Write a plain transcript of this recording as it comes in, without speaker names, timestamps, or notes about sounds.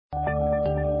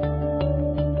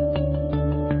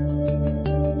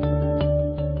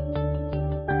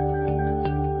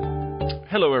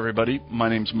Hello, everybody. My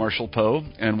name's Marshall Poe,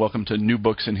 and welcome to New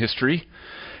Books in History.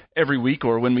 Every week,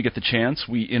 or when we get the chance,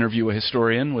 we interview a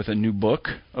historian with a new book,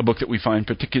 a book that we find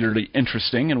particularly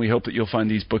interesting, and we hope that you'll find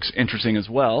these books interesting as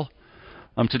well.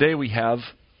 Today we have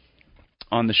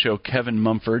on the show Kevin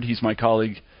Mumford. He's my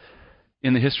colleague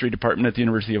in the history department at the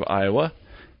University of Iowa,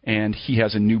 and he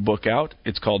has a new book out.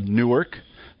 It's called Newark,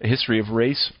 A History of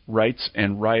Race, Rights,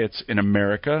 and Riots in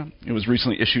America. It was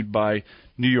recently issued by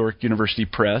New York University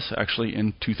Press, actually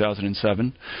in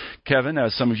 2007. Kevin,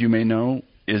 as some of you may know,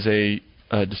 is a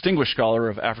distinguished scholar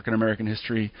of African-American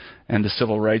history and the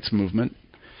civil rights movement.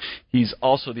 He's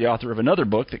also the author of another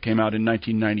book that came out in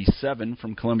 1997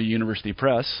 from Columbia University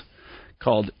Press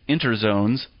called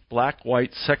Interzones,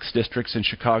 Black-White Sex Districts in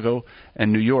Chicago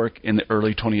and New York in the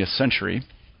Early 20th Century.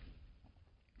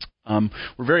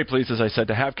 We're very pleased, as I said,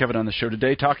 to have Kevin on the show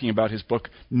today talking about his book,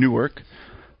 Newark,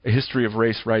 A History of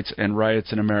Race, Rights, and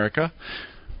Riots in America.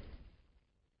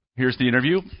 Here's the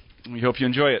interview. We hope you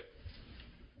enjoy it.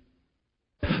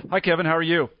 Hi, Kevin. How are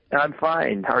you? I'm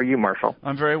fine. How are you, Marshall?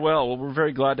 I'm very well. Well, we're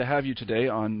very glad to have you today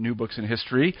on New Books in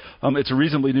History. It's a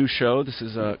reasonably new show. This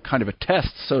is a kind of a test,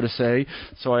 so to say.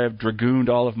 So I have dragooned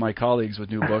all of my colleagues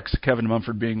with new books, Kevin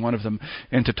Mumford being one of them,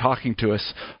 into talking to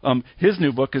us. His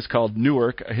new book is called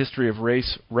Newark, A History of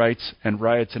Race, Rights, and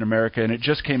Riots in America, and it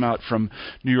just came out from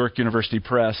New York University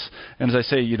Press. And as I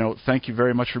say, thank you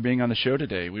very much for being on the show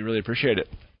today. We really appreciate it.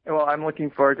 Well, I'm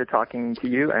looking forward to talking to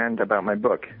you and about my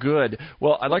book. Good.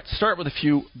 Well, I'd like to start with a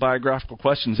few biographical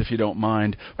questions, if you don't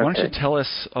mind. Why don't you tell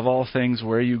us, of all things,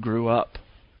 where you grew up?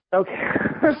 Okay.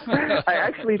 I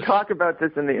actually talk about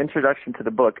this in the introduction to the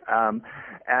book,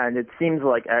 and it seems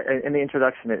like, in the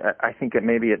introduction, I think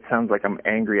it sounds like I'm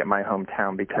angry at my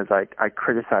hometown because I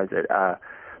criticize it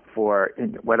for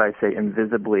what I say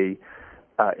invisibly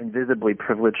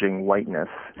privileging whiteness.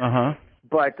 Uh-huh.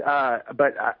 But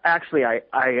actually,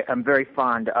 I am very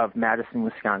fond of Madison,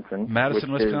 Wisconsin.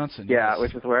 Wisconsin. Yeah,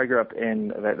 which is where I grew up,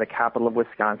 in the capital of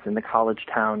Wisconsin, the college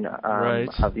town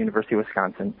of the University of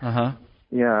Wisconsin. Uh-huh.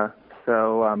 Yeah.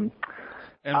 So.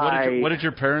 And what did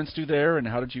your parents do there, and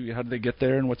how did they get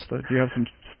there, and do you have some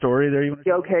story there you want to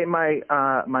share? Okay,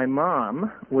 my mom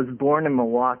was born in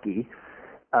Milwaukee.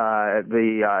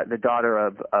 The daughter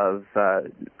of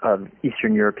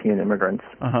Eastern European immigrants,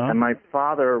 and my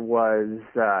father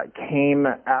came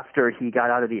after he got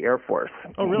out of the Air Force.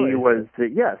 Oh, really? He was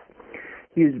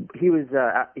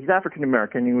he's African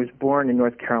American. He was born in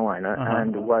North Carolina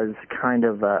and was kind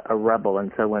of a rebel,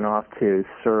 and so went off to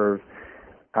serve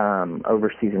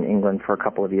overseas in England for a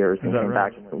couple of years, and came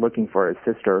back looking for his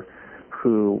sister,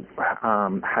 who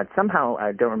had somehow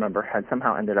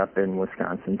ended up in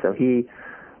Wisconsin. So he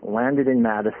landed in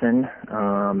Madison,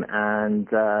 and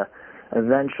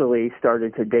eventionally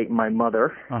started to date my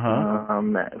mother,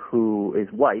 who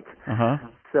is white.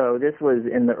 So this was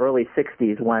in the early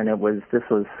 60s when this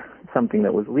was something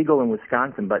that was legal in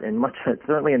Wisconsin, but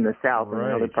certainly in the South and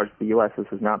in other parts of the U.S., this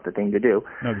was not the thing to do.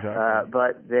 Exactly.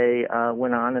 But they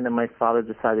went on, and then my father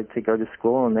decided to go to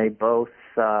school, and they both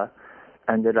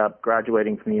ended up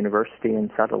graduating from the university and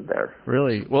settled there.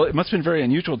 Really? Well, it must have been very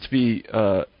unusual to be,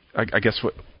 I guess,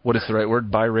 what is the right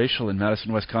word, biracial in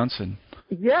Madison, Wisconsin.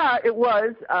 Yeah, it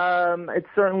was. It's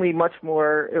certainly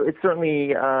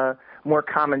more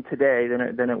common today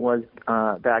than it was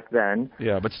back then.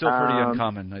 Yeah, but still pretty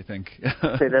uncommon, I think.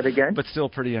 Say that again? But still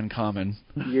pretty uncommon.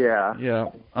 Yeah. Yeah.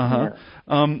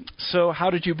 So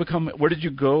where did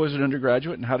you go as an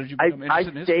undergraduate, and how did you become interested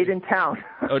in history? I stayed in town.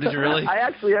 Oh, did you really?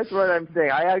 That's what I'm saying.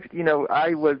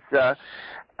 I was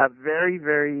very,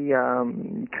 very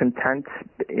content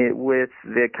with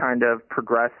the kind of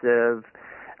progressive.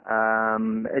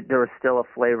 There was still a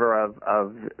flavor of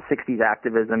 60s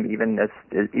activism, even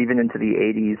into the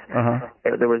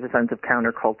 80s. There was a sense of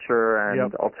counterculture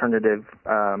and alternative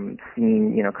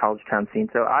scene, college town scene.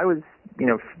 So I was,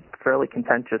 fairly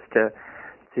content just to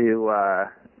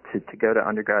go to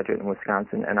undergraduate in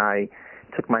Wisconsin, and I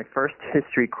took my first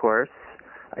history course.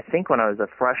 I think when I was a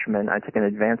freshman, I took an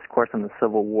advanced course on the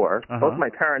Civil War. Both my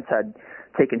parents had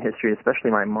taken history, especially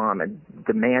my mom, and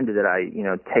demanded that I,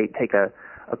 take a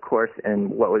course in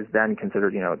what was then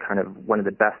considered, kind of one of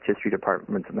the best history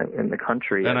departments in the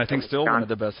country. And I think still one of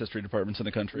the best history departments in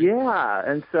the country. Yeah,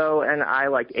 and I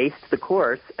aced the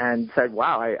course and said,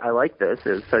 wow, I like this.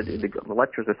 The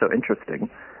lectures are so interesting.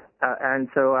 And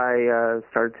so I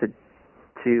started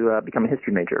to become a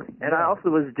history major. And I also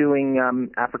was doing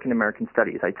African American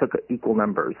studies. I took equal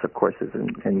numbers of courses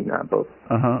in both.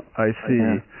 I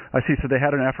see. I see. So they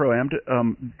had an Afro-Am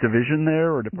division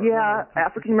there, or department? Yeah,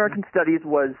 African American studies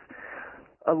was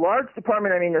A large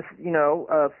department. I mean,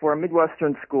 for a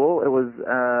Midwestern school, it was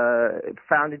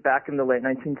founded back in the late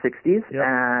 1960s, Yep.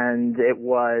 and it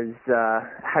was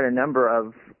had a number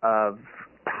of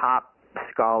top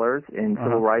scholars in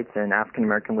civil rights and African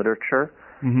American literature,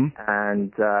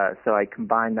 and so I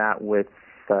combined that with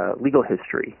legal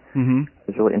history. I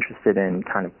was really interested in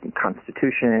kind of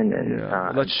Constitution and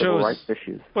civil rights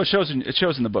issues. Well, it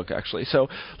shows in the book, actually. So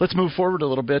let's move forward a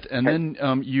little bit, and then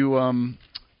you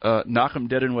knock 'em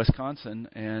dead in Wisconsin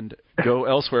and go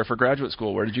elsewhere for graduate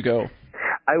school. Where did you go?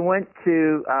 I went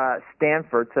to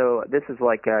Stanford, so this is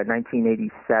like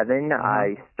 1987.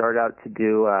 I started out to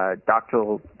do a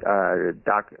doctorate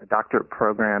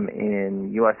program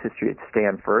in U.S. history at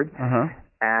Stanford.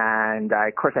 And,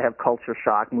 of course, I have culture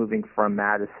shock moving from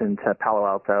Madison to Palo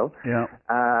Alto. Yeah.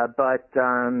 But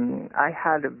I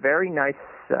had a very nice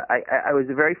I was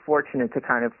very fortunate to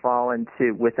kind of fall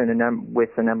into with a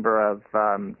number of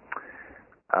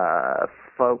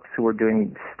folks who were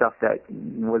doing stuff that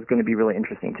was going to be really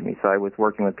interesting to me. So I was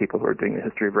working with people who were doing the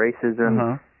history of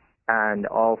racism and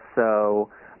also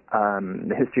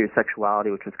the history of sexuality,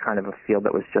 which was kind of a field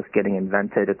that was just getting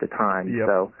invented at the time. Yep.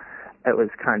 So it was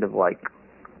kind of like,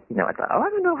 I thought, I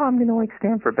don't know how I'm going to like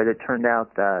Stanford, but it turned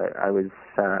out that I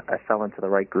fell into the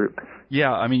right group.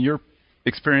 Yeah, I mean, your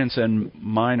experience and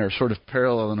mine are sort of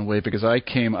parallel in a way because I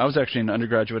was actually an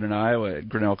undergraduate in Iowa at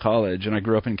Grinnell College, and I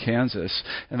grew up in Kansas,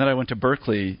 and then I went to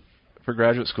Berkeley for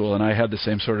graduate school, and I had the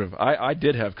same sort of, I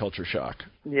did have culture shock.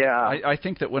 Yeah. I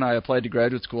think that when I applied to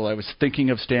graduate school, I was thinking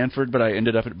of Stanford, but I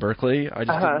ended up at Berkeley. I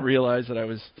just didn't realize that I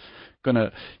was going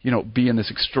to, be in this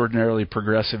extraordinarily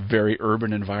progressive, very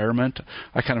urban environment.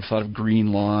 I kind of thought of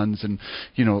green lawns and,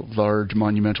 large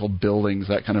monumental buildings,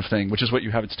 that kind of thing, which is what you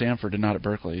have at Stanford and not at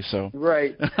Berkeley. So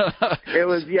right. It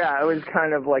was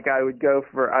kind of like I would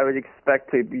expect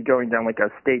to be going down like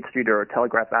a State Street or a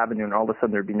Telegraph Avenue, and all of a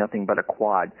sudden there'd be nothing but a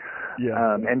quad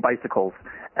and bicycles.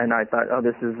 And I thought,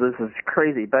 this is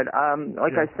crazy. But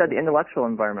I said, the intellectual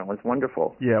environment was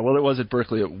wonderful. Yeah, well, it was at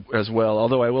Berkeley as well.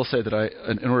 Although I will say that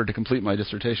in order to complete my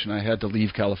dissertation, I had to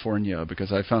leave California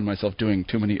because I found myself doing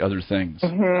too many other things.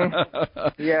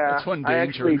 Yeah, that's one danger. I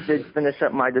actually did finish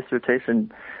up my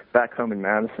dissertation back home in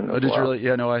Madison. Oh, did you really?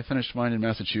 Yeah, no, I finished mine in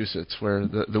Massachusetts, where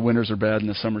the winters are bad and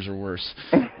the summers are worse,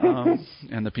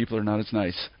 and the people are not as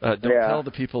nice. Don't tell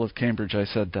the people of Cambridge I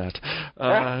said that.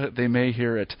 They may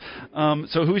hear it.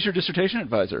 So who's your dissertation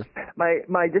advisor?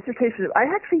 My dissertation, I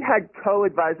actually had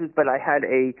co-advisors, but I had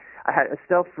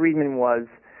Estelle Friedman was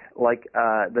like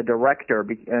the director,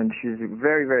 and she's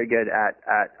very, very good at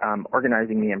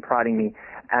organizing me and prodding me.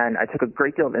 And I took a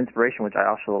great deal of inspiration, which I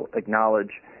also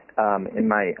acknowledge in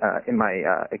my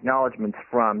acknowledgments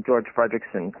from George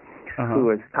Fredrickson, who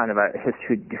was kind of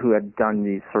who had done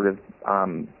these sort of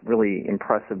really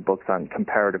impressive books on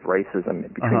comparative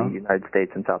racism between the United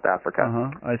States and South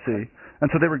Africa. I see. And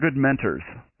so they were good mentors.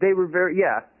 They were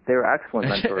they were excellent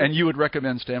mentors. And you would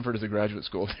recommend Stanford as a graduate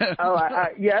school?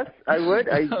 Yes, I would.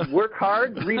 I work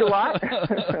hard, read a lot.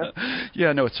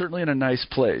 Yeah, no, it's certainly in a nice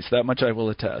place. That much I will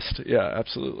attest. Yeah,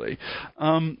 absolutely.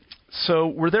 So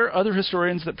were there other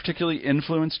historians that particularly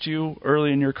influenced you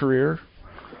early in your career?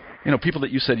 People that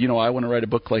you said, I want to write a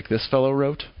book like this fellow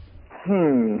wrote?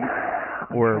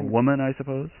 Or a woman, I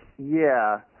suppose?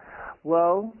 Yeah.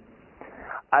 Well,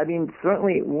 I mean,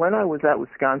 certainly when I was at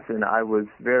Wisconsin, I was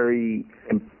I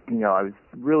was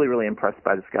really, really impressed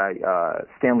by this guy,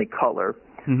 Stanley Cutler,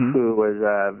 who was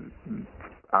a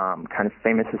kind of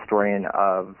famous historian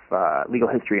of legal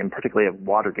history, and particularly of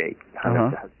Watergate.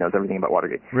 Knows everything about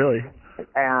Watergate. Really?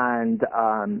 And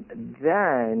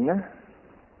then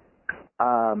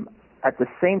at the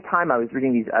same time, I was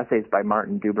reading these essays by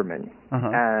Martin Duberman,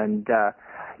 and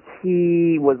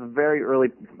he was a very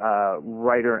early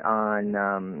writer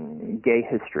on gay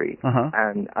history,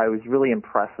 and I was really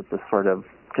impressed with the sort of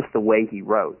just the way he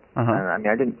wrote. And I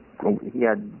mean, he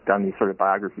had done these sort of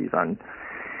biographies on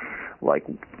like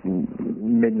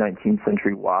mid-19th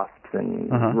century WASPs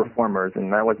and reformers,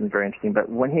 and that wasn't very interesting. But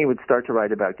when he would start to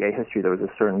write about gay history, there was a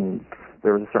certain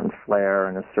flair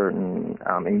and a certain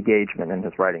engagement in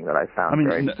his writing that I found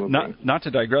very moving. Not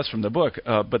to digress from the book,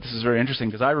 but this is very interesting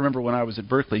because I remember when I was at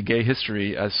Berkeley, gay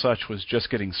history as such was just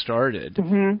getting started.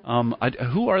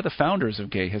 Who are the founders of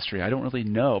gay history? I don't really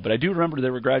know, but I do remember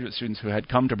there were graduate students who had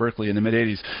come to Berkeley in the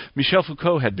mid-'80s. Michel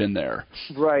Foucault had been there.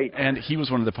 Right. And he was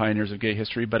one of the pioneers of gay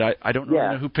history, but I don't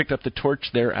really know who picked up the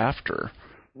torch thereafter.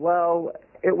 Well,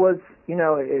 it was,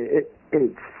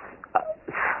 it's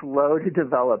slow to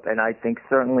develop, and I think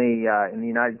certainly in the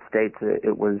United States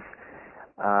it was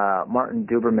Martin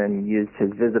Duberman used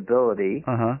his visibility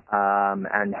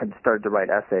and had started to write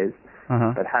essays,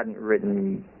 but hadn't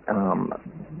written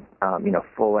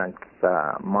full-length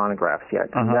monographs yet.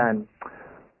 And then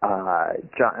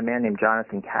a man named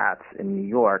Jonathan Katz in New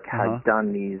York had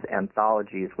done these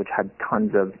anthologies which had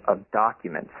tons of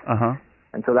documents.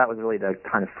 And so that was really the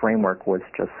kind of framework, was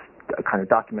just kind of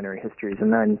documentary histories.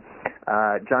 And then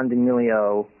John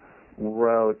D'Amelio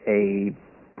wrote a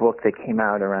book that came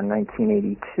out around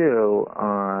 1982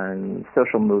 on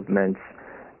social movements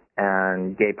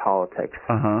and gay politics.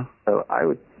 So I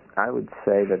would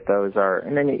say that those are,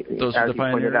 and then as you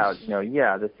pointed out,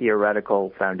 the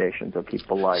theoretical foundations of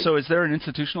people like. So is there an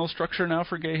institutional structure now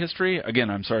for gay history? Again,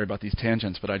 I'm sorry about these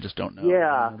tangents, but I just don't know.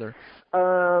 Yeah.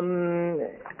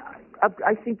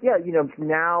 I think,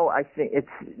 now I think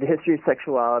the history of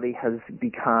sexuality has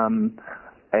become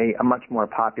a much more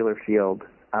popular field.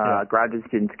 Graduate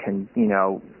students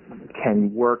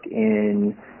can work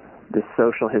in the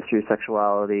social history of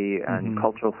sexuality and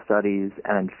cultural studies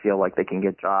and feel like they can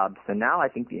get jobs. So now I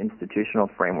think the institutional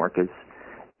framework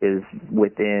is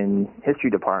within history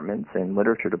departments and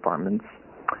literature departments.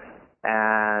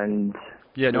 And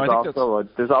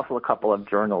there's also a couple of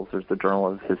journals. There's the Journal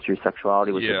of History of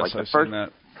Sexuality, which is like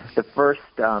the first.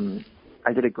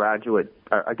 I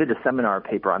did a seminar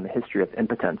paper on the history of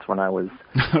impotence when I was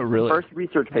really? The first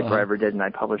research paper I ever did, and I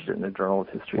published it in the Journal of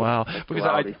History. Wow!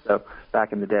 Because so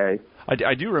back in the day.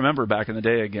 I do remember back in the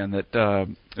day again that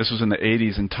this was in the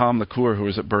 80s, and Tom LaCour, who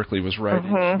was at Berkeley, was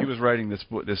writing. He was writing this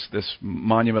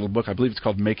monumental book. I believe it's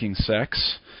called Making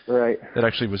Sex. Right. That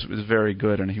actually was very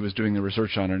good, and he was doing the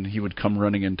research on it. And he would come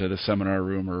running into the seminar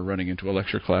room or running into a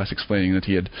lecture class, explaining that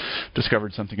he had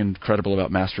discovered something incredible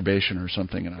about masturbation or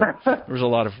something. And there was a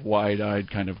lot of wide-eyed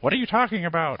kind of, "What are you talking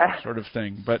about?" sort of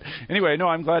thing. But anyway, no,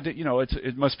 I'm glad that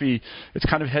it's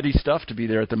kind of heady stuff to be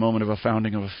there at the moment of a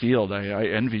founding of a field. I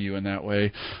envy you in that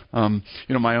way.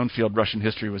 My own field, Russian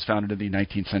history, was founded in the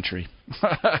 19th century.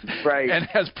 Right. And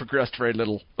has progressed very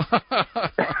little.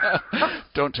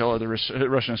 Don't tell other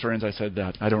Russian historians I said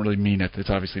that. I don't really mean it. It's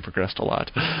obviously progressed a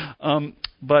lot.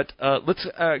 But let's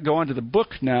go on to the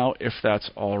book now, if that's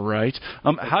all right.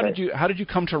 How did you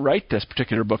come to write this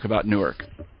particular book about Newark?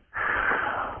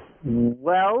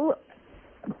 Well,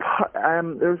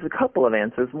 there's a couple of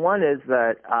answers. One is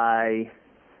that I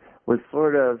was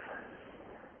sort of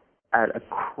at a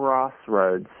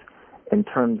crossroads in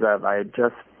terms of I had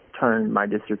just turned my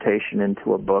dissertation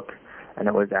into a book, and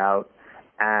it was out,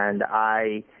 and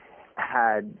I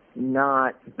had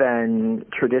not been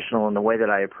traditional in the way that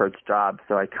I approached jobs,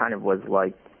 so I kind of was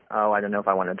like, oh, I don't know if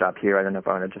I want a job here, I don't know if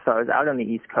I want to just, so I was out on the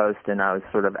East Coast, and I was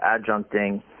sort of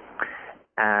adjuncting,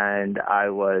 and I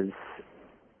was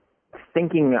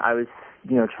thinking,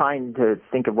 trying to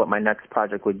think of what my next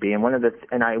project would be, and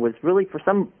and I was really, for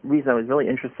some reason, I was really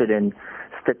interested in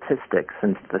statistics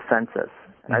and the census.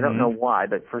 And I don't know why,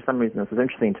 but for some reason this was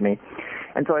interesting to me.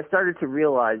 And so I started to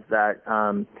realize that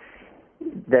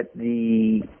that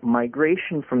the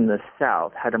migration from the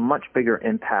South had a much bigger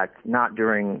impact, not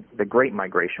during the Great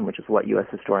Migration, which is what U.S.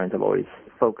 historians have always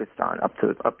focused on up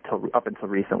until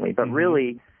recently, but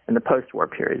really in the post-war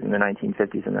period, in the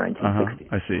 1950s and the 1960s.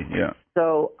 I see, yeah.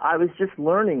 So I was just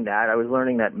learning that. I was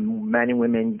learning that men and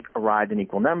women arrived in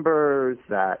equal numbers,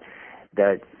 that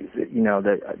the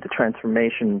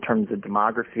transformation in terms of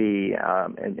demography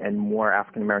and more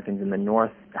African Americans in the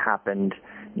North happened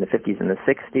in the 50s and the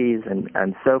 60s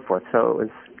and so forth. So it was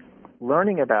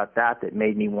learning about that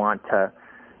made me want to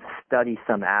study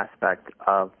some aspect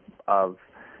of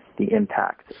the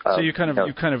impact. So you kind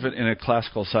of in a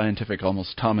classical scientific,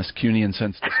 almost Thomas Kuhnian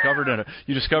sense,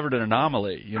 discovered an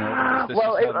anomaly. It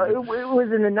was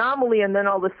an anomaly, and then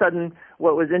all of a sudden,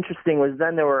 what was interesting was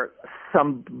then there were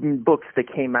some books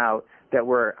that came out that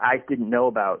I didn't know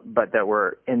about, but that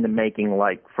were in the making.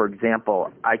 Like, for example,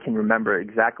 I can remember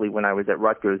exactly when I was at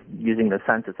Rutgers using the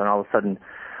census, and all of a sudden,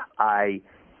 I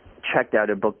checked out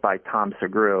a book by Thomas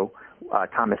Segru,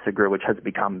 which has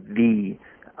become the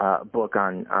book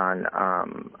on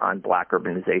black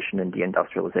urbanization and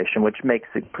deindustrialization, which makes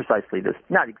it precisely this,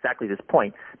 not exactly this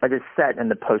point, but it's set in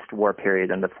the post-war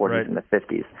period in the 40s and the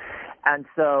 50s. And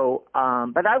so,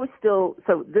 but I was still,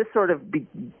 so this sort of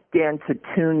began to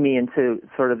tune me into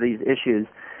sort of these issues.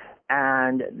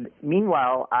 And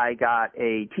meanwhile, I got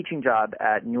a teaching job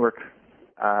at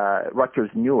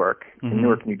Rutgers Newark, in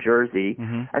Newark, New Jersey.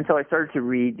 And so I started to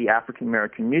read the African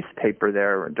American newspaper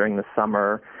there during the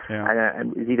summer.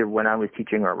 And it was either when I was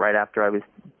teaching or right after I was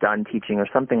done teaching or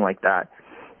something like that,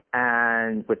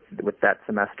 and with that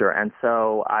semester. And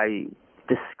so I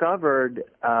discovered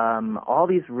all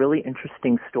these really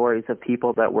interesting stories of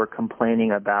people that were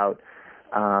complaining about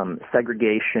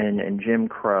segregation and Jim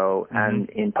Crow and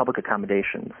in public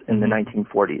accommodations in the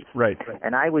 1940s. Right.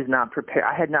 And I was not prepared.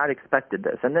 I had not expected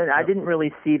this. And then I didn't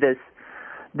really see this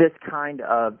kind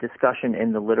of discussion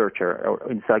in the literature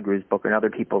or in Sadhguru's book or in other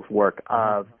people's work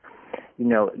of,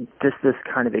 just this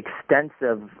kind of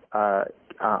extensive,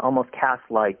 almost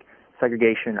caste-like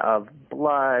segregation of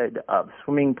blood, of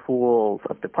swimming pools,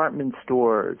 of department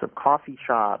stores, of coffee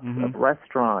shops, of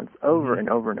restaurants, over and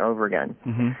over and over again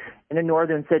in a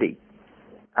northern city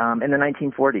in the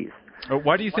 1940s.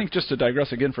 Why do you think, just to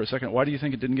digress again for a second, why do you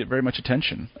think it didn't get very much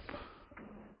attention?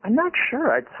 I'm not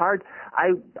sure. It's hard.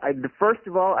 First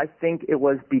of all, I think it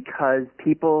was because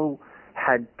people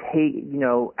had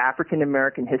African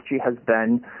American history has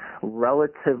been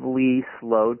relatively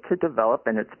slow to develop,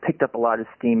 and it's picked up a lot of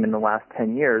steam in the last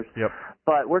 10 years. Yep.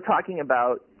 But we're talking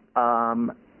about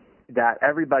that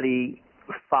everybody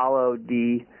followed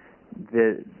the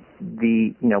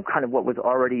kind of what was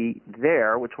already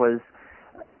there, which was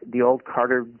the old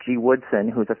Carter G. Woodson,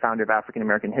 who's a founder of African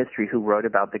American history, who wrote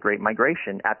about the Great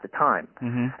Migration at the time.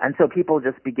 And so people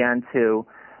just began to,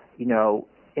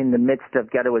 in the midst of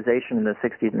ghettoization in the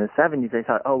 60s and the 70s, they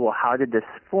thought, oh, well, how did this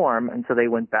form? And so they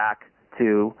went back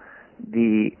to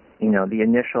the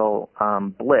initial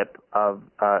blip of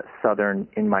Southern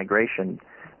in-migration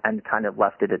and kind of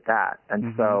left it at that.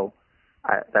 And so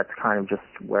that's kind of just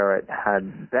where it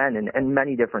had been in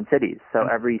many different cities. So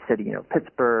every city,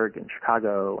 Pittsburgh and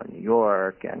Chicago and New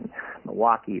York and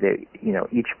Milwaukee,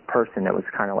 each person, it was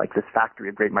kind of like this factory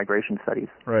of great migration studies.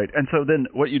 Right. And so then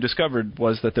what you discovered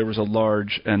was that there was a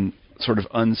large and sort of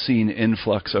unseen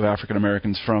influx of African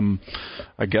Americans from,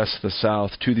 I guess, the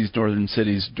South to these northern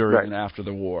cities during and after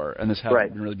the war. And this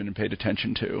hadn't really been paid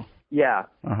attention to. Yeah.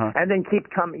 And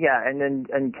then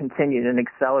and continued and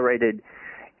accelerated.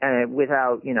 And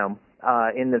without, in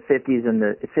the 50s and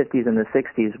the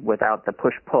 60s, without the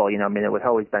push-pull, it would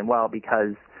always been,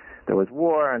 because there was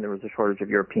war and there was a shortage of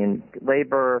European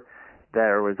labor,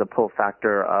 there was a pull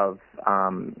factor of,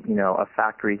 of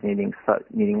factories needing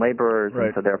laborers,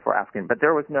 and so therefore African. But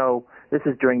there was this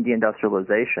is during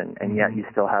deindustrialization, and yet you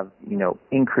still have,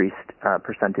 increased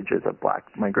percentages of black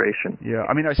migration. Yeah,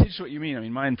 I see what you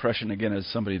mean. My impression, again, as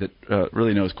somebody that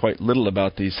really knows quite little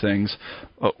about these things,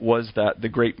 was that the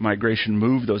Great Migration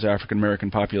moved those African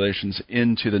American populations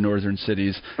into the northern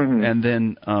cities, and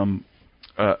then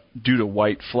due to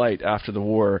white flight after the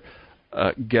war,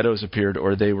 ghettos appeared,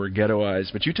 or they were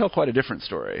ghettoized. But you tell quite a different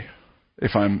story,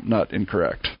 if I'm not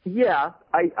incorrect. Yeah,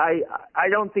 I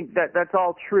don't think that's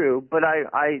all true, but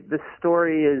the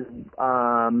story is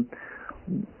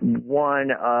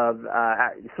one of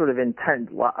sort of intent,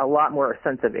 a lot more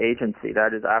sense of agency.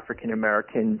 That is, African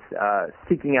Americans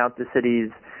seeking out the cities,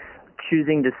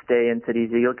 choosing to stay in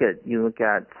cities. You look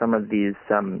at some of these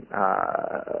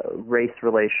race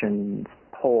relations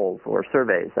polls or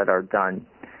surveys that are done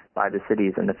by the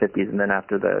cities in the 50s and then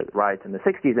after the riots in the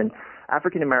 60s. And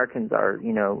African Americans are,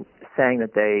 saying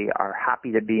that they are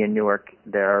happy to be in Newark.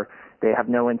 They have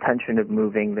no intention of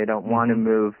moving. They don't want to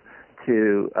move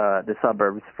to the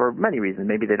suburbs for many reasons.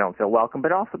 Maybe they don't feel welcome,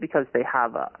 but also because they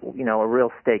have a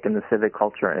real stake in the civic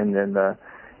culture and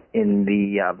in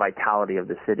the vitality of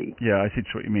the city. Yeah, I see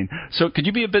what you mean. So could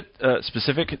you be a bit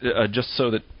specific, just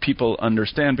so that people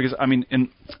understand? Because,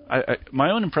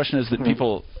 my own impression is that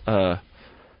people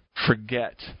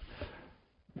forget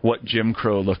what Jim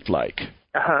Crow looked like.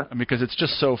 Because it's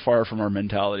just so far from our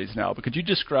mentalities now. But could you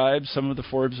describe some of the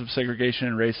forms of segregation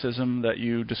and racism that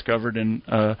you discovered in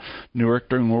Newark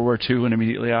during World War II and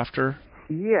immediately after?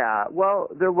 Yeah, well,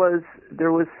 there was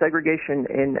segregation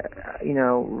in,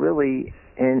 really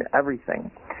in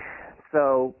everything.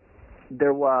 So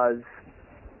there was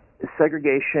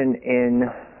segregation in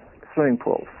swimming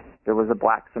pools. There was a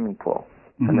black swimming pool,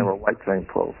 and there were white swimming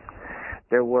pools.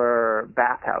 There were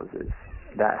bathhouses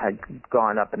that had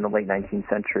gone up in the late 19th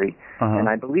century, and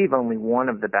I believe only one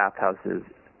of the bathhouses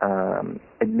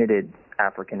admitted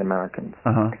African Americans.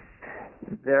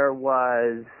 There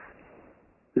was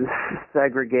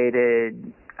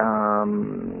segregated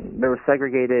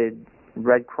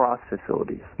Red Cross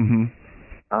facilities.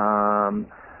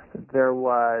 There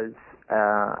was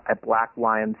a black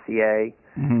YMCA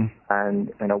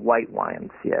and a white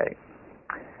YMCA.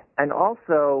 And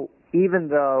also, even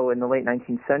though in the late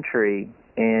 19th century,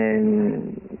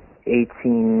 in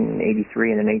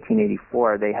 1883 and in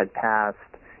 1884, they had passed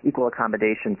equal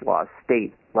accommodations laws,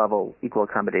 state-level equal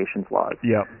accommodations laws.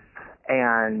 Yep.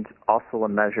 And also a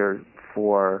measure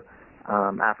for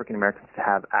African Americans to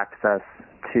have access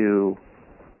to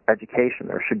education.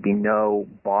 There should be no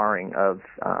barring of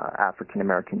African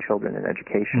American children in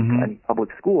education to any public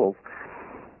schools.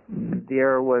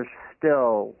 there was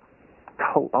still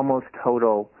almost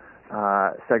total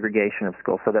segregation of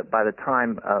schools, so that by the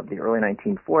time of the early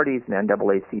 1940s, the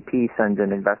NAACP sends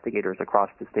in investigators across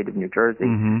the state of New Jersey,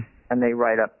 and they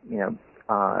write up,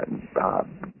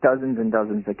 dozens and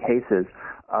dozens of cases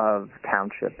of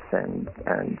townships and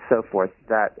so forth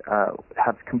that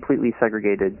have completely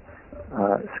segregated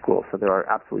schools. So there are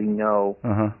absolutely no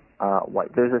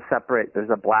white. There's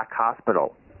a black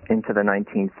hospital into the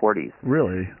 1940s.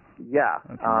 Really? Yeah.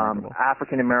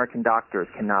 African American doctors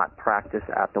cannot practice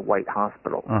at the white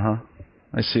hospital.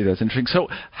 I see. That's interesting. So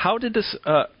how did this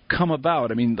come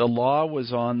about? I mean, the law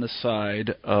was on the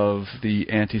side of the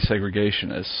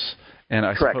anti-segregationists, and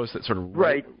I suppose that sort of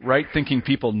right-thinking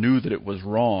people knew that it was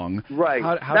wrong. Right.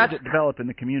 How did it develop in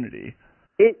the community?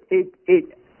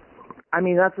 I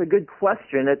mean, that's a good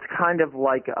question. It's kind of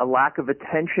like a lack of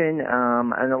attention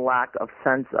and a lack of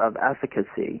sense of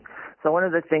efficacy. So one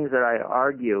of the things that I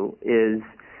argue is,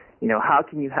 how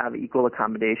can you have equal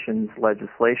accommodations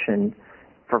legislation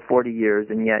for 40 years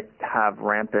and yet have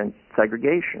rampant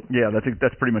segregation? Yeah,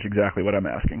 that's pretty much exactly what I'm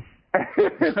asking.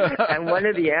 And one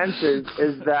of the answers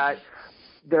is that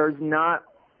there's not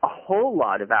a whole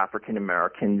lot of African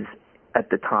Americans at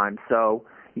the time. So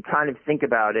you kind of think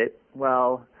about it,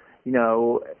 well,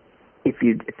 if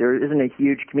there isn't a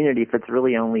huge community, if it's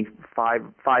really only 5%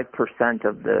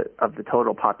 of the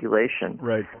total population,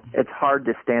 right, it's hard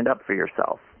to stand up for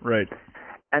yourself. Right.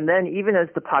 And then even as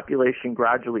the population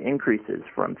gradually increases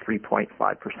from 3.5%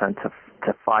 to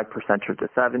 5% or to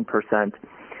 7%,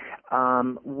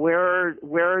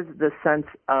 where's the sense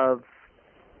of,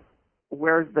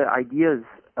 where's the ideas,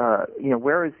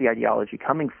 where is the ideology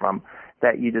coming from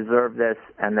that you deserve this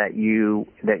and that you're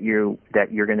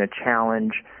going to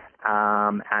challenge,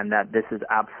 and that this is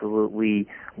absolutely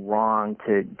wrong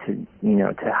to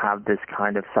have this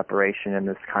kind of separation and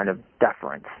this kind of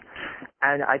deference.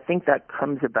 And I think that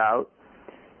comes about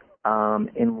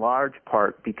in large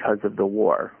part because of the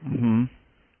war, and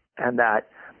that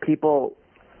people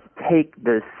take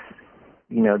this,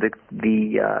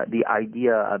 the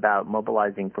idea about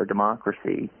mobilizing for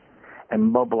democracy and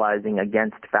mobilizing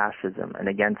against fascism and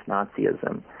against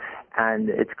Nazism. And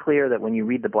it's clear that when you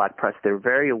read the black press, they're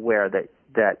very aware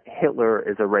that Hitler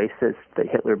is a racist, that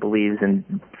Hitler believes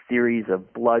in theories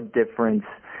of blood difference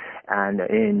and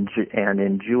in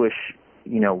Jewish,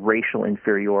 racial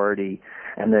inferiority,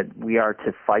 and that we are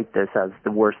to fight this as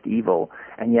the worst evil.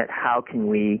 And yet, how can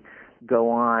we go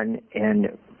on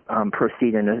and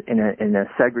proceed in a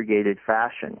segregated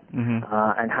fashion?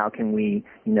 And how can we,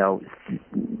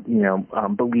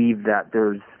 believe that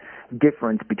there's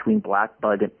difference between black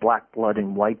blood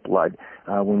and white blood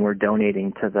when we're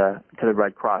donating to the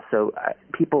Red Cross? So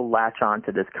people latch on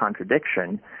to this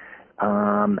contradiction,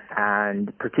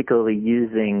 and particularly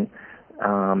using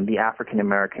the African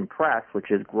American press, which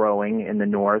is growing in the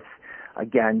North,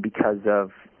 again because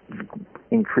of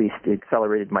increased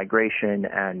accelerated migration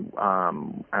and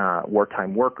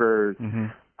wartime workers,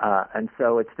 and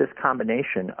so it's this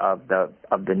combination of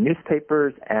the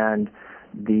newspapers and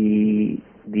the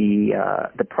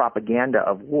propaganda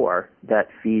of war that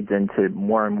feeds into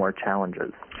more and more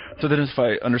challenges. So then, if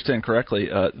I understand correctly,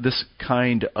 this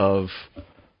kind of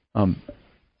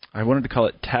I wanted to call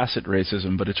it tacit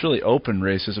racism, but it's really open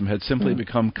racism, had simply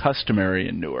become customary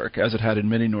in Newark, as it had in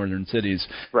many northern cities.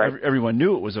 Right. Everyone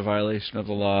knew it was a violation of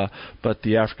the law, but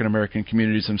the African-American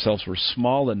communities themselves were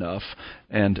small enough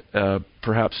and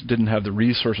perhaps didn't have the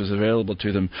resources available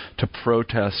to them to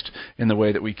protest in the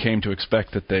way that we came to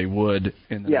expect that they would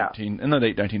in the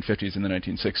late 1950s and the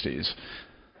 1960s. Is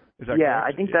that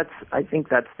correct? I think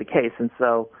that's the case. And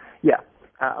so,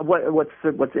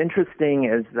 what's interesting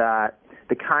is that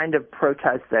the kind of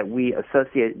protests that we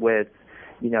associate with,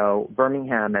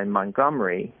 Birmingham and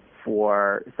Montgomery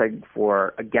for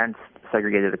against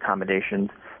segregated accommodations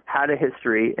had a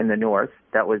history in the North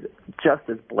that was just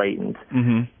as blatant.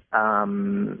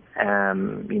 Was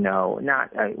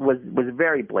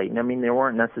very blatant. I mean, there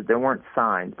weren't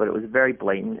signs, but it was very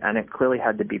blatant, and it clearly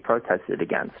had to be protested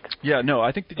against. Yeah, no,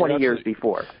 I think that 20 years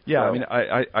before. Yeah, so.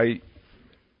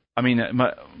 I mean,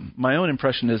 my own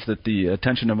impression is that the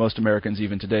attention of most Americans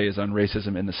even today is on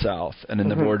racism in the South and in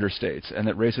the border states, and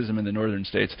that racism in the northern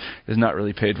states is not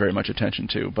really paid very much attention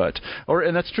to.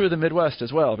 And that's true of the Midwest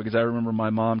as well, because I remember my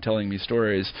mom telling me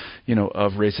stories,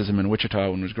 of racism in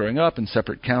Wichita when I was growing up, and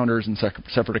separate counters and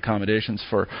separate accommodations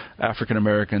for African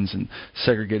Americans and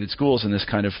segregated schools and this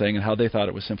kind of thing, and how they thought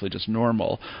it was simply just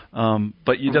normal.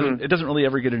 But it doesn't really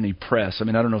ever get any press. I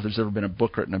mean, I don't know if there's ever been a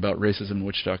book written about racism in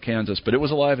Wichita, Kansas, but it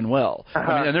was alive and well. I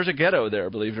mean, and there's a ghetto there,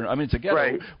 believe it or not. I mean, it's a ghetto.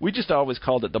 Right. We just always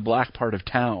called it the black part of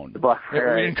town. The black, We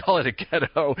didn't call it a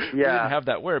ghetto. Yeah. We didn't have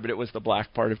that word, but it was the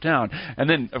black part of town. And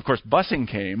then, of course, busing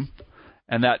came,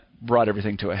 and that brought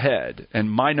everything to a head.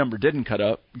 And my number didn't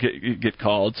get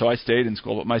called, so I stayed in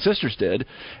school, but my sisters did.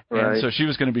 Right. And so she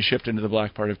was going to be shipped into the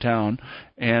black part of town,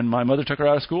 and my mother took her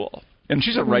out of school. And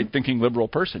she's a right-thinking liberal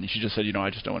person. She just said, I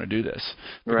just don't want to do this.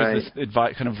 Because it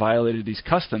kind of violated these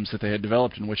customs that they had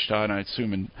developed in Wichita, and I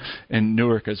assume in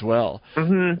Newark as well.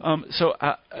 Mm-hmm. So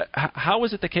how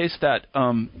was it the case that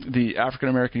the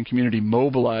African-American community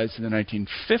mobilized in the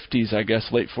 1950s, I guess,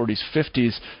 late 40s,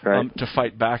 50s, to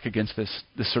fight back against this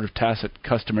sort of tacit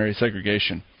customary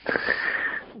segregation?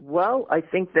 Well, I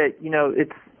think that,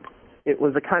 it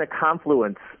was a kind of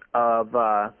confluence of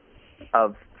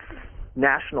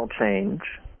national change.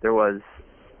 There was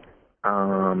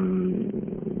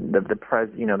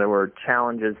there were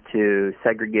challenges to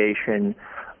segregation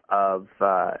of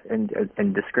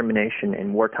and discrimination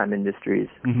in wartime industries.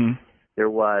 Mm-hmm. There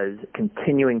was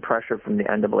continuing pressure from the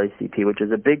NAACP, which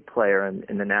is a big player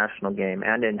in the national game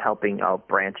and in helping out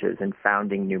branches and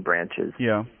founding new branches.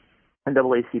 Yeah.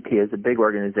 NAACP is a big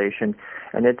organization,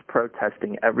 and it's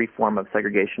protesting every form of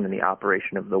segregation in the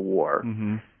operation of the war.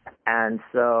 Mm-hmm. And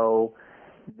so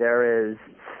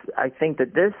I think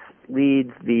that this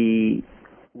leads the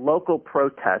local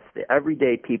protests, the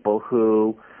everyday people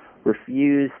who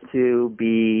refuse to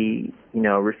be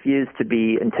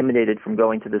intimidated from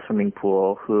going to the swimming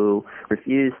pool, who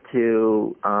refuse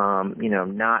to,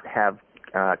 not have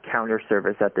counter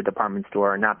service at the department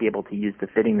store and not be able to use the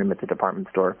fitting room at the department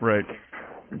store. Right.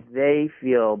 They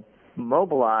feel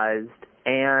mobilized,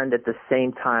 and at the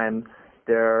same time,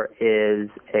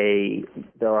 there's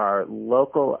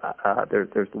local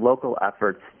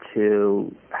efforts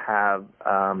to have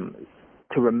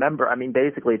to remember. I mean,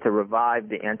 basically to revive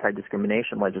the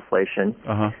anti-discrimination legislation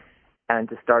and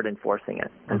to start enforcing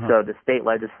it. And so the state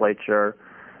legislature,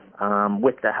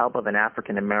 with the help of an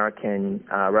African American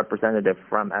representative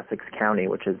from Essex County,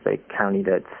 which is a county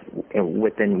that's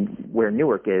within where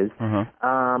Newark is,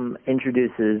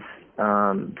 introduces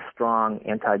strong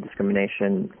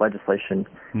anti-discrimination legislation,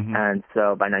 and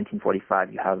so by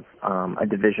 1945 you have a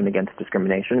division against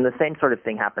discrimination, and the same sort of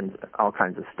thing happens in all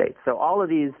kinds of states. So all of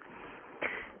these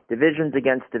divisions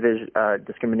against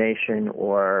discrimination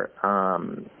or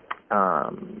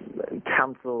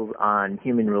councils on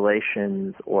human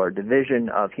relations or division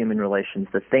of human relations,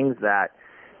 the things that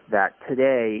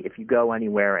today, if you go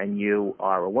anywhere and you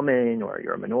are a woman or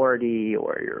you're a minority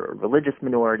or you're a religious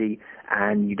minority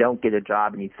and you don't get a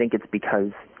job and you think it's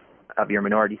because of your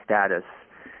minority status,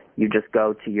 you just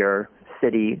go to your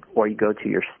city or you go to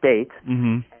your state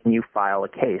and you file a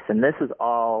case. And this is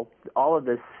all of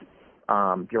this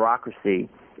bureaucracy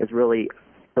is really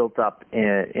built up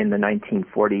in the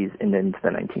 1940s and into the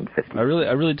 1950s. I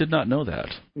really did not know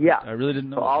that. Yeah, I really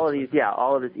didn't know. So all of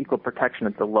this equal protection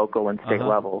at the local and state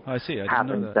level. I see. I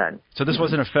happens didn't know that. then. So this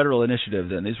wasn't a federal initiative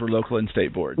then. These were local and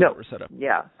state boards that were set up.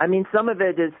 Yeah, I mean some of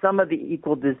the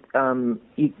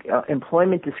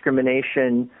employment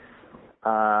discrimination.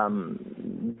 The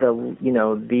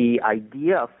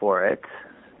idea for it.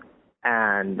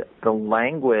 And the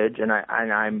language, and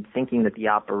I'm thinking that the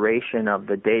operation of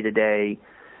the day-to-day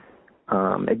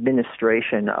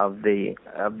administration of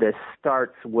this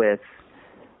starts with,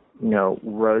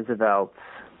 Roosevelt's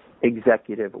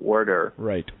executive order,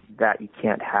 right, that you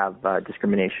can't have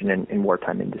discrimination in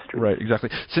wartime industry. Right,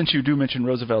 exactly. Since you do mention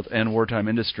Roosevelt and wartime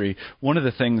industry, one of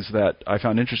the things that I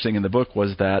found interesting in the book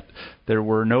was that there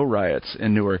were no riots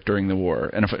in Newark during the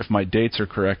war. And if my dates are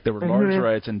correct, there were large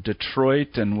riots in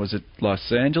Detroit, and was it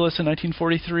Los Angeles in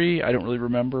 1943? I don't really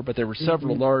remember, but there were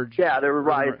several large... Yeah, there were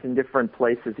riots in different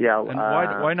places, yeah. And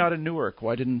why not in Newark?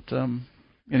 Why didn't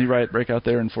any riot break out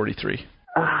there in 43?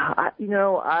 Or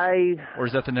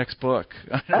is that the next book?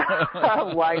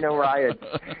 Why no riots?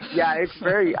 Yeah,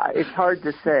 it's hard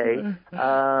to say.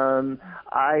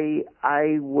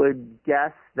 I would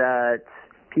guess that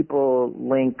people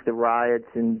link the riots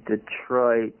in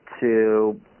Detroit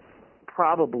to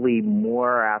probably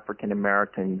more African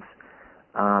Americans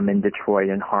in Detroit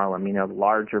and Harlem,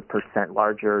 larger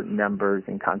numbers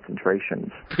and concentrations.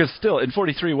 Because still, in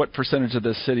 43, what percentage of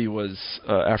the city was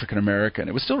African American?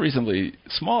 It was still reasonably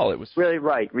small. It was really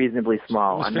reasonably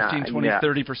small. It was 15, 20,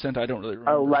 30%. I don't really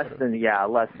remember. Oh, less than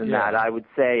that. I would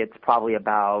say it's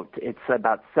about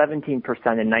 17% in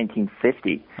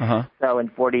 1950. So in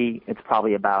 40, it's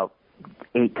probably about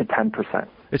 8 to 10%.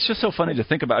 It's just so funny to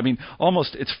think about. I mean,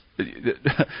 almost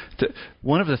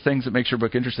one of the things that makes your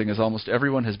book interesting is almost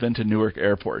everyone has been to Newark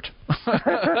Airport.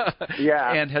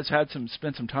 Yeah. And has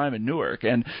spent some time in Newark.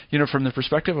 And, from the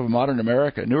perspective of modern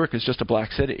America, Newark is just a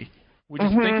black city.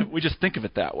 We just think of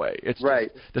it that way. It's right.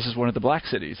 This is one of the black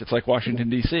cities. It's like Washington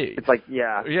D.C. It's like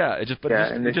it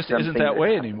just isn't that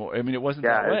way anymore. I mean, it wasn't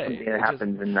that way. It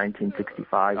happened in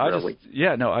 1965.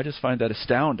 I just find that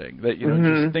astounding that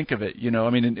just think of it. I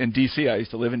mean, in D.C. I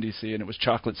used to live in D.C. and it was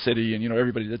Chocolate City, and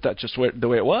everybody that's just the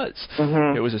way it was.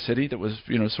 It was a city that was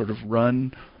sort of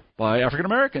run by African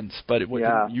Americans, but it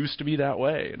used to be that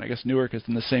way. And I guess Newark is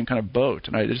in the same kind of boat.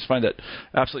 And I just find that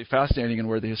absolutely fascinating, and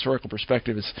where the historical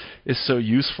perspective is so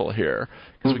useful here,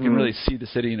 because we can really see the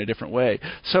city in a different way.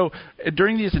 So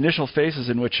during these initial phases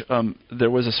in which there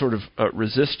was a sort of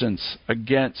resistance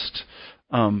against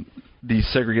these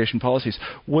segregation policies,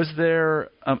 was there,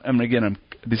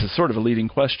 this is sort of a leading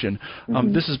question.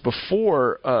 This is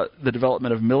before the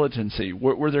development of militancy.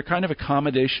 Were there kind of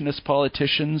accommodationist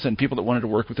politicians and people that wanted to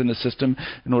work within the system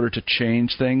in order to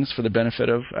change things for the benefit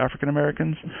of African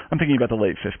Americans? I'm thinking about the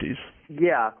late 50s.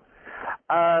 Yeah.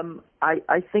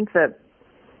 I think that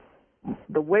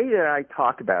the way that I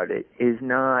talk about it is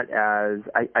not as,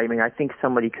 I think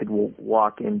somebody could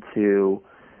walk into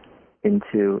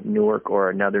Newark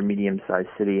or another medium-sized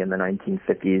city in the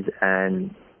 1950s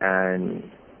and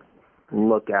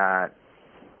look at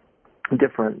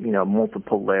different,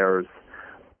 multiple layers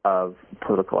of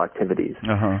political activities.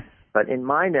 But in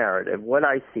my narrative, what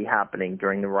I see happening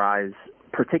during the rise,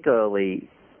 particularly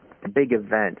the big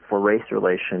event for race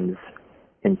relations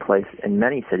in place in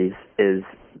many cities, is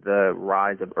the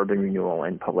rise of urban renewal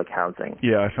and public housing.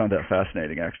 Yeah, I found that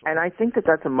fascinating, actually. And I think that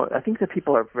I think that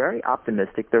people are very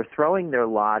optimistic. They're throwing their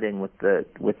lot in with the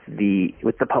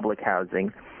public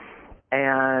housing,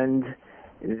 and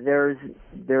there's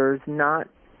not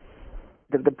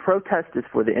the protest is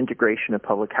for the integration of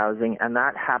public housing, and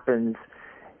that happens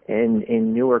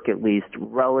in Newark at least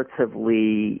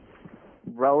relatively.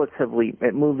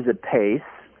 It moves at pace,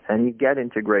 and you get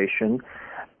integration.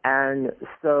 And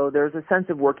so there's a sense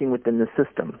of working within the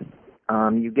system.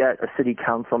 You get a city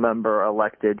council member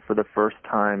elected for the first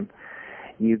time.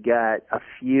 You get a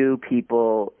few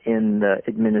people in the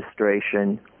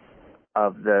administration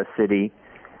of the city.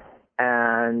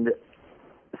 And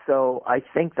so I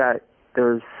think that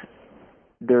there's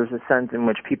a sense in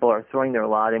which people are throwing their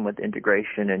lot in with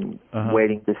integration and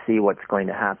waiting to see what's going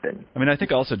to happen. I mean, I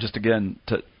think also, just again,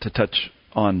 to touch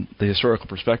on the historical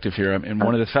perspective here, and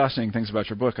one of the fascinating things about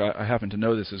your book, I happen to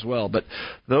know this as well, but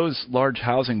those large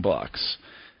housing blocks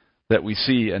that we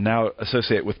see and now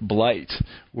associate with blight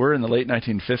were in the late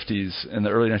 1950s and the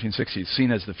early 1960s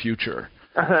seen as the future.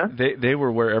 They were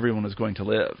where everyone was going to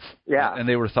live. Yeah. And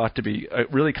they were thought to be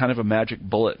really kind of a magic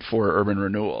bullet for urban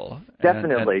renewal.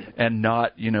 Definitely. And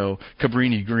not,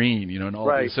 Cabrini Green, and all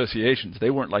the associations.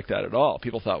 They weren't like that at all.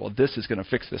 People thought, well, this is going to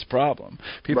fix this problem.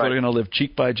 People are going to live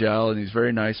cheek by jowl in these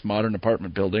very nice modern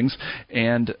apartment buildings,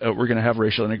 and we're going to have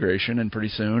racial integration, and pretty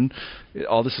soon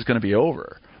all this is going to be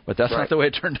over. But that's not the way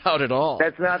it turned out at all.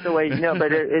 That's not the way,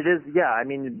 but it is, I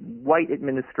mean, white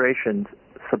administrations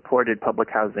supported public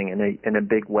housing in a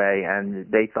big way, and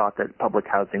they thought that public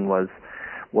housing was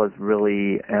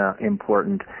really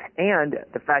important. And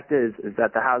the fact is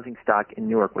that the housing stock in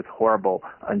Newark was horrible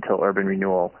until urban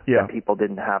renewal. Yeah. People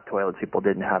didn't have toilets, people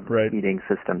didn't have heating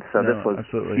systems. So this was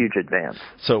a huge advance.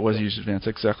 So it was a huge advance,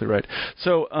 exactly right.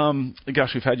 So,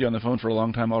 gosh, we've had you on the phone for a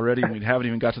long time already, and we haven't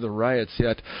even got to the riots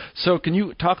yet. So can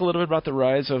you talk a little bit about the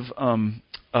rise of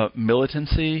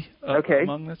militancy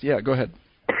among this? Yeah, go ahead.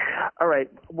 All right.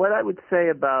 What I would say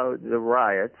about the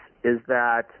riots is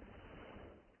that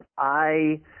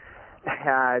I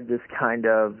had this kind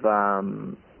of I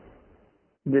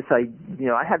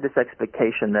had this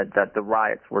expectation that the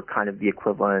riots were kind of the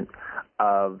equivalent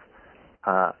of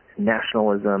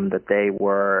nationalism, that they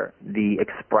were the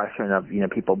expression of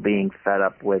people being fed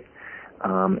up with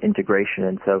integration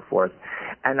and so forth.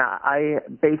 And I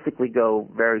basically go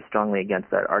very strongly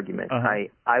against that argument. I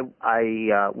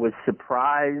was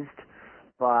surprised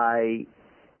by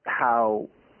how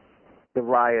the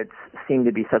riots seemed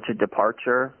to be such a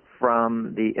departure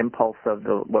from the impulse of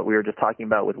what we were just talking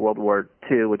about with World War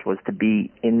II, which was to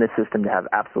be in the system, to have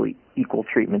absolutely equal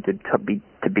treatment, to be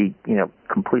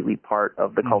completely part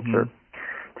of the culture,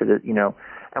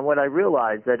 And what I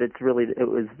realized that it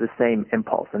was the same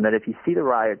impulse, and that if you see the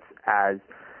riots as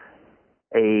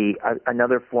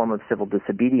another form of civil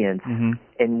disobedience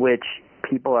in which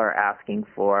people are asking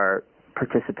for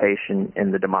participation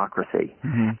in the democracy,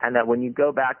 and that when you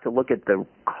go back to look at the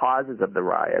causes of the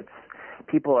riots,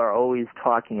 people are always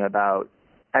talking about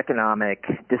economic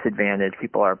disadvantage.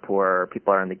 People are poor.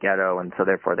 People are in the ghetto, and so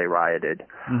therefore they rioted.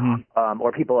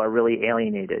 Or people are really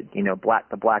alienated.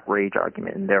 The black rage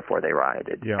argument, and therefore they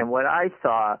rioted. Yeah. And what I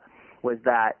saw was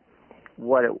that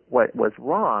what was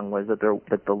wrong was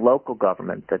that the local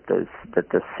government, that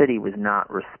the city was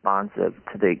not responsive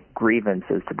to the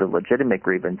grievances, to the legitimate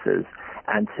grievances,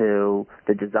 and to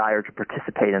the desire to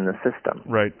participate in the system.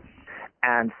 Right.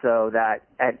 And so that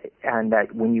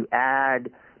when you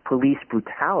add police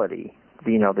brutality,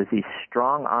 there's these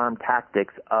strong arm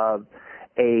tactics of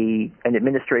an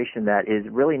administration that is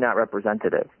really not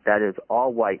representative, that is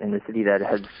all white in a city that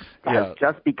has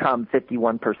just become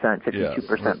 51%,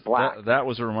 52% black. That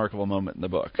was a remarkable moment in the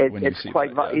book. It's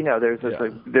quite,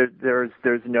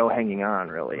 there's no hanging on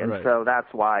really, and so that's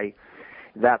why.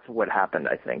 That's what happened,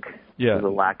 I think. Yeah. The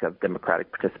lack of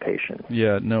democratic participation.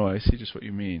 Yeah, no, I see just what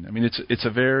you mean. I mean, it's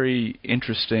a very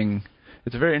interesting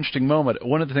moment.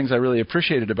 One of the things I really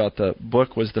appreciated about the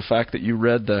book was the fact that you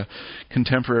read the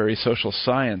contemporary social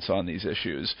science on these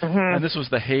issues. And this was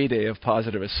the heyday of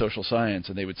positivist social science,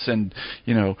 and they would send,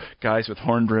 guys with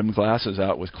horn-rimmed glasses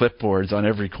out with clipboards on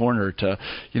every corner to,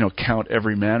 count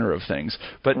every manner of things.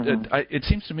 But it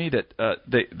seems to me that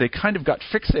they kind of got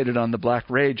fixated on the black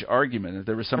rage argument, that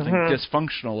there was something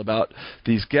dysfunctional about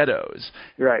these ghettos.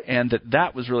 Right. And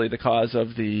that was really the cause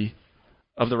of the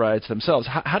riots themselves.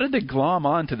 How did they glom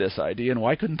onto this idea, and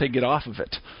why couldn't they get off of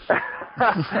it?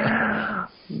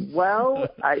 Well,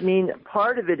 I mean,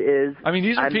 part of it is... I mean,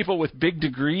 these are people with big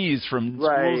degrees from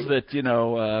schools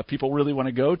that, people really want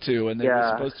to go to, and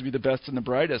they're supposed to be the best and the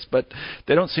brightest, but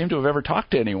they don't seem to have ever talked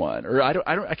to anyone, or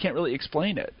I can't really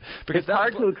explain it. Because it's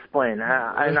hard to explain,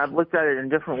 and I've looked at it in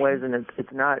different ways, and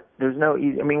it's not... There's no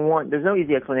easy... there's no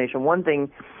easy explanation. One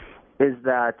thing is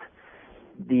that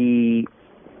the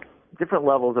different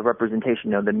levels of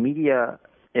representation, the media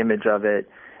image of it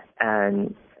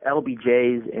and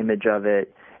LBJ's image of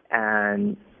it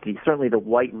and certainly the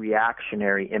white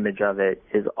reactionary image of it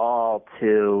all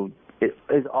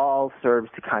serves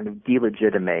to kind of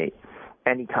delegitimate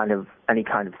any kind of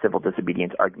civil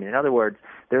disobedience argument. In other words,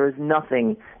 there is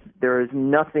nothing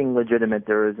legitimate,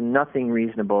 there is nothing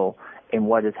reasonable in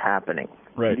what is happening.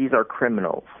 Right. These are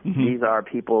criminals. These are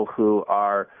people who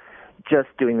are just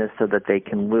doing this so that they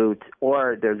can loot,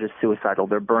 or they're just suicidal.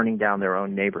 They're burning down their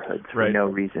own neighborhoods for no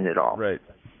reason at all. Right.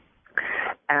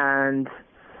 And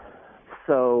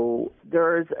so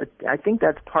I think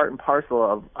that's part and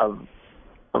parcel of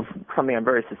something I'm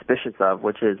very suspicious of,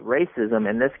 which is racism,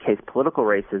 in this case political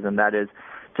racism, that is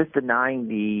just denying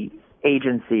the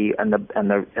agency and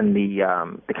the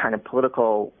kind of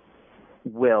political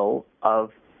will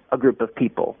of a group of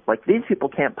people. Like, these people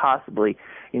can't possibly,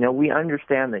 we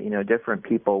understand that, different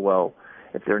people will,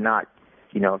 if they're not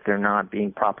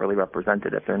being properly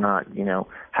represented, if they're not,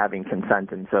 having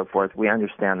consent and so forth, we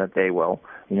understand that they will,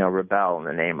 rebel in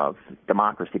the name of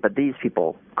democracy. But these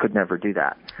people could never do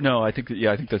that. No, I think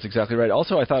that's exactly right.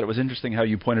 Also, I thought it was interesting how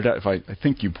you pointed out, I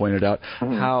think you pointed out,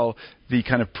 how the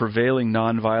kind of prevailing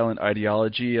nonviolent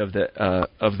ideology of the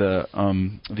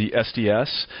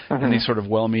SDS and these sort of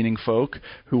well-meaning folk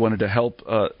who wanted to help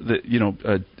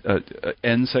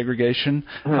end segregation,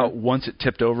 how once it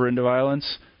tipped over into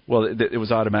violence, well, it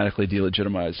was automatically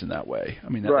delegitimized in that way. I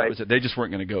mean, that was it. They just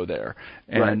weren't going to go there,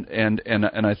 and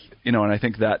I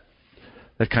think that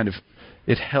kind of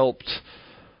it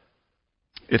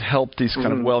helped these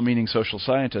kind of well-meaning social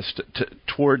scientists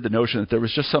toward the notion that there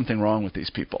was just something wrong with these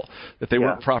people, that they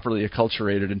weren't properly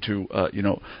acculturated into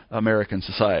American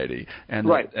society, and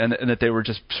that they were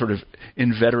just sort of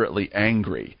inveterately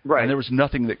angry, and there was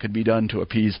nothing that could be done to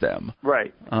appease them.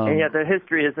 Right, and yet the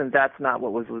history isn't. That's not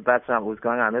what was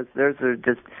going on. There's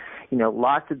just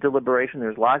lots of deliberation.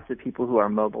 There's lots of people who are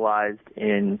mobilized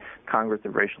in Congress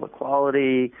of Racial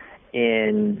Equality,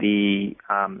 in the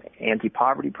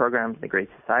anti-poverty programs, the Great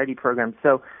Society programs.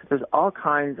 So there's all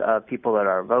kinds of people that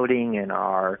are voting and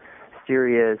are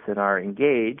serious and are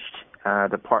engaged,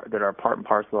 that are part and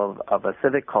parcel of a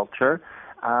civic culture,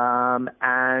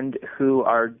 and who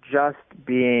are just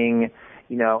being,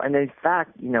 and in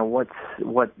fact, what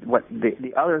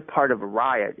the other part of a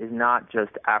riot is not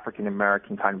just African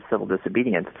American kind of civil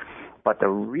disobedience, but the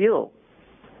real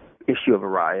issue of a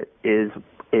riot is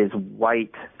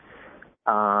white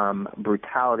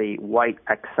brutality, white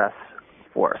excess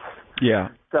force. Yeah.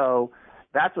 So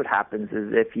that's what happens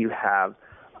is if you have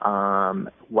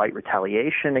white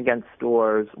retaliation against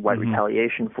stores, white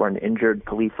retaliation for an injured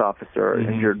police officer,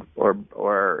 injured or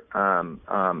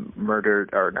murdered,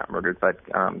 or not murdered, but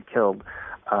killed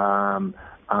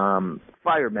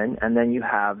firemen, and then you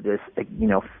have this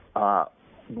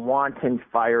wanton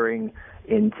firing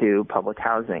into public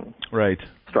housing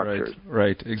structures.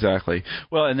 Right, exactly.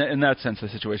 Well, in that sense, the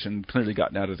situation clearly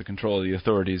gotten out of the control of the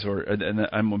authorities,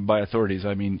 and by authorities,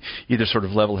 I mean either sort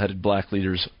of level-headed black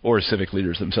leaders or civic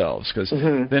leaders themselves, because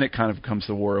then it kind of becomes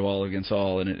the war of all against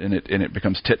all, and it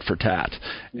becomes tit for tat.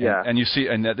 And you see,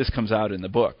 and this comes out in the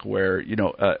book, where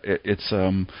it's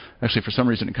actually for some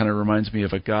reason it kind of reminds me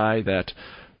of a guy that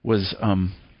was.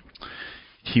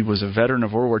 He was a veteran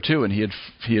of World War II, and he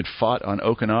had fought on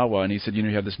Okinawa, and he said, you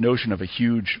have this notion of a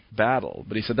huge battle,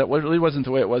 but he said that really wasn't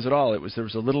the way it was at all. There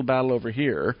was a little battle over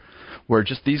here, where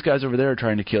just these guys over there are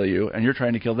trying to kill you, and you're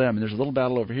trying to kill them, and there's a little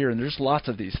battle over here, and there's lots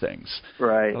of these things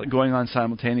going on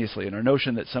simultaneously. And our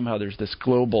notion that somehow there's this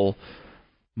global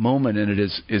moment and it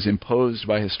is imposed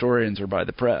by historians or by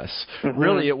the press.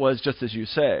 Really, it was just as you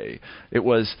say. It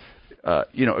was a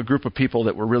group of people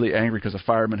that were really angry because a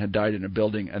fireman had died in a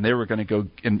building, and they were going to go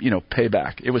and pay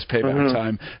back. It was payback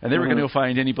time, and they were going to go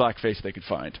find any black face they could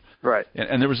find. Right.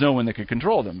 And there was no one that could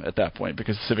control them at that point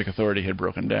because the civic authority had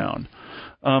broken down.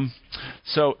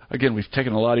 So again, we've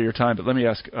taken a lot of your time, but let me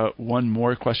ask one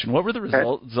more question. What were the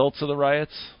results of the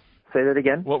riots? Say that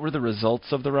again. What were the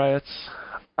results of the riots?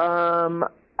 I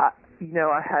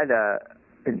had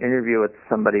an interview with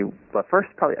somebody. I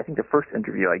think the first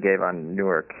interview I gave on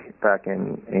Newark back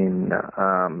in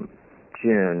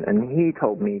June, and he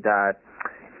told me that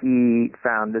he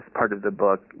found this part of the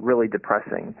book really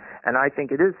depressing, and I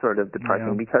think it is sort of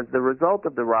depressing because the result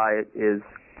of the riot is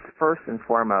first and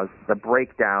foremost the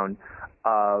breakdown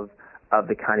of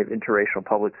the kind of interracial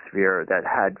public sphere that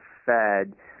had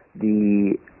fed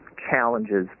the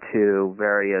challenges to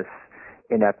various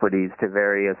inequities, to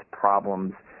various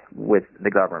problems with the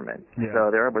government.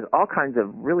 So there was all kinds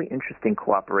of really interesting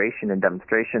cooperation and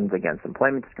demonstrations against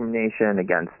employment discrimination,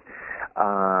 against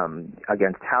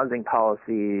housing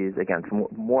policies, against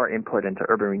more input into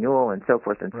urban renewal, and so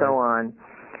forth and so on.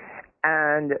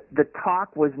 And the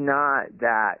talk was not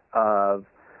that of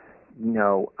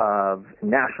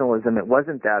nationalism. It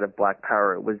wasn't that of Black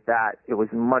Power. It was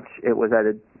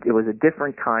a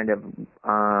different kind of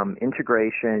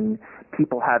integration,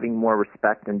 people having more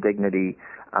respect and dignity,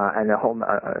 and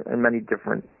many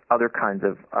different other kinds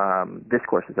of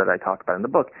discourses that I talk about in the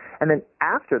book. And then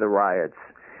after the riots,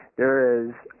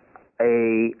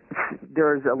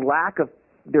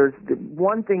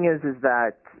 one thing is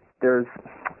that there's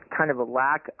kind of a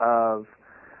lack of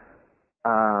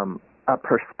a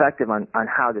perspective on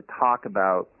how to talk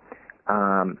about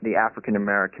the African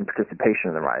American participation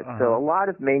in the riots. So a lot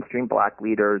of mainstream black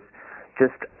leaders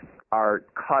just are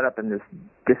caught up in this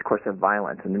discourse of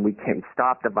violence, and then we can't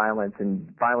stop the violence, and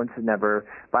violence is never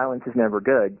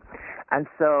good. And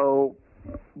so,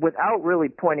 without really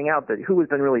pointing out that who has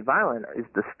been really violent is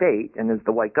the state and is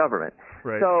the white government.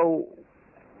 Right. So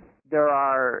there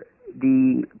are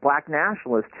the black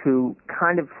nationalists who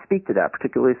kind of speak to that,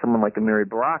 particularly someone like Amiri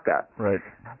Baraka. Right.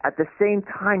 At the same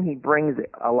time, he brings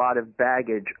a lot of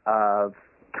baggage of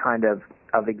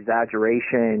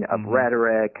exaggeration, of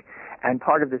rhetoric, and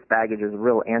part of this baggage is a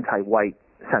real anti-white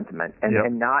sentiment,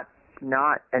 and not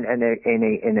in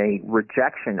a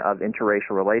rejection of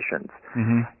interracial relations.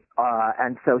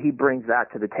 And so he brings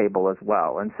that to the table as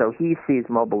well. And so he sees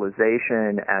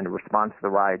mobilization and response to the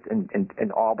riots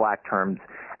in all black terms,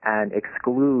 and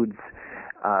excludes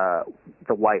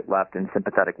the white left and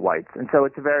sympathetic whites. And so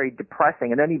it's very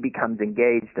depressing. And then he becomes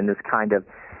engaged in this kind of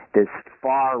this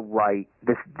far right,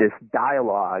 this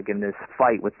dialogue and this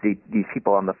fight with these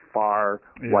people on the far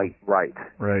white right.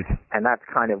 Right. And that's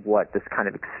kind of what this kind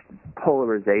of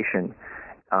polarization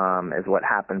is what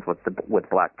happens with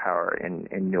Black Power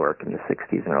in Newark in the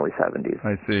 60s and early 70s.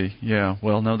 I see. Yeah.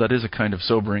 Well, no, that is a kind of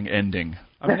sobering ending.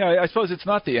 I mean, I suppose it's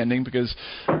not the ending because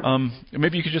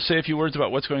maybe you could just say a few words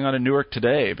about what's going on in Newark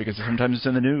today, because sometimes it's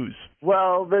in the news.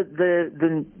 Well,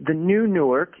 the new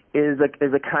Newark is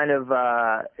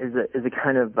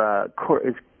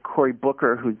Cory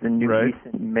Booker, who's the new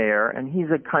recent mayor, and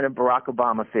he's a kind of Barack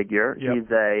Obama figure. Yep.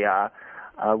 He's a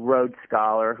Rhodes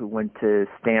Scholar who went to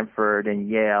Stanford and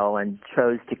Yale and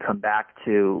chose to come back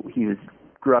to.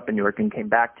 Grew up in Newark and came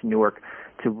back to Newark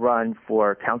to run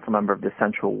for council member of the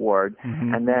Central Ward,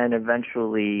 and then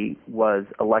eventually was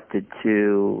elected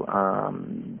to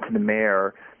the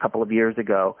mayor a couple of years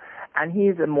ago. And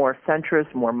he's a more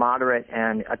centrist, more moderate,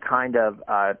 and a kind of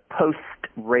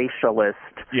post-racialist,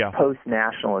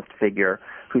 post-nationalist figure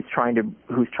who's trying to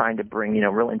bring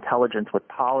real intelligence with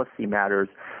policy matters,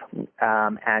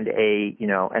 and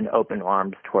an open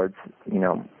arms towards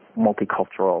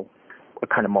a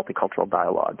kind of multicultural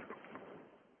dialogue.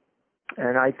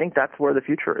 And I think that's where the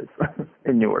future is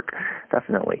in Newark,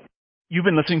 definitely. You've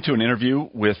been listening to an interview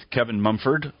with Kevin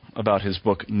Mumford about his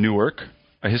book, Newark,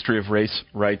 A History of Race,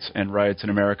 Rights, and Riots in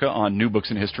America on New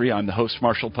Books in History. I'm the host,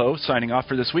 Marshall Poe, signing off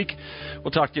for this week.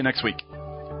 We'll talk to you next week.